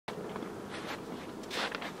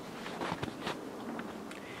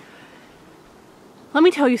Let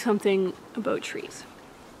me tell you something about trees.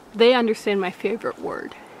 They understand my favorite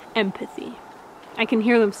word, empathy. I can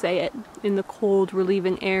hear them say it in the cold,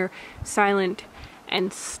 relieving air, silent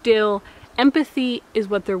and still. Empathy is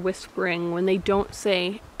what they're whispering when they don't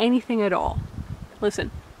say anything at all.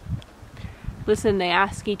 Listen. Listen, they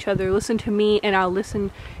ask each other, listen to me and I'll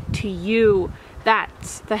listen to you.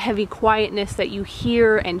 That's the heavy quietness that you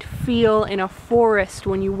hear and feel in a forest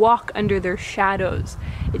when you walk under their shadows.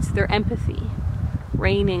 It's their empathy,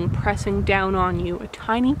 raining, pressing down on you, a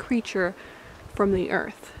tiny creature from the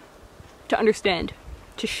earth. To understand,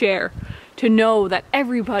 to share, to know that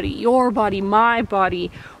everybody, your body, my body,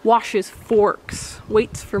 washes forks,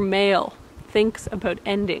 waits for mail, thinks about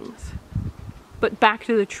endings. But back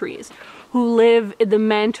to the trees, who live in the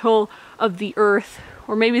mantle of the earth,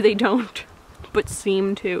 or maybe they don't, but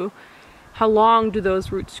seem to. How long do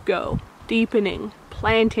those roots go? Deepening,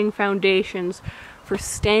 planting foundations for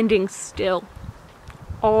standing still.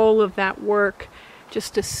 All of that work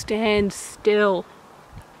just to stand still.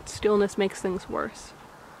 Stillness makes things worse.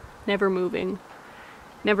 Never moving,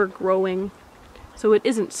 never growing. So it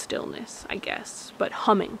isn't stillness, I guess, but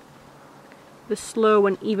humming. The slow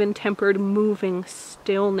and even-tempered moving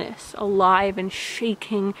stillness, alive and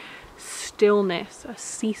shaking stillness, a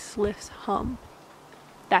ceaseless hum.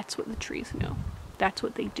 That's what the trees know. That's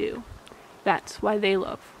what they do. That's why they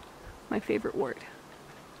love my favorite word.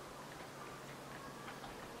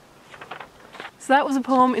 So that was a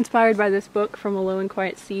poem inspired by this book, From a Low and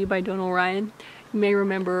Quiet Sea by Donal Ryan. You may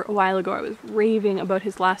remember a while ago I was raving about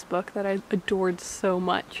his last book that I adored so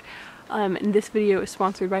much. And this video is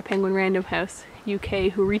sponsored by Penguin Random House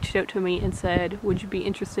UK, who reached out to me and said, would you be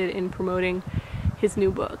interested in promoting his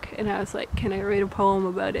new book? And I was like, can I write a poem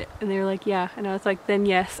about it? And they were like, yeah. And I was like, then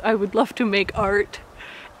yes, I would love to make art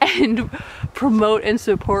and promote and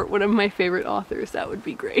support one of my favorite authors. That would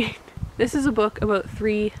be great. This is a book about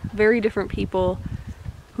 3 very different people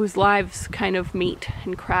whose lives kind of meet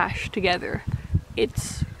and crash together.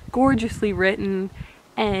 It's gorgeously written,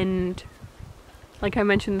 and like I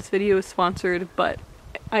mentioned, this video is sponsored, but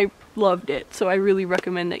I loved it, so I really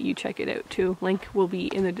recommend that you check it out too. Link will be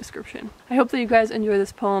in the description. I hope that you guys enjoy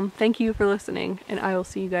this poem. Thank you for listening, and I will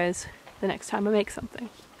see you guys the next time I make something.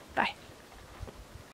 Bye.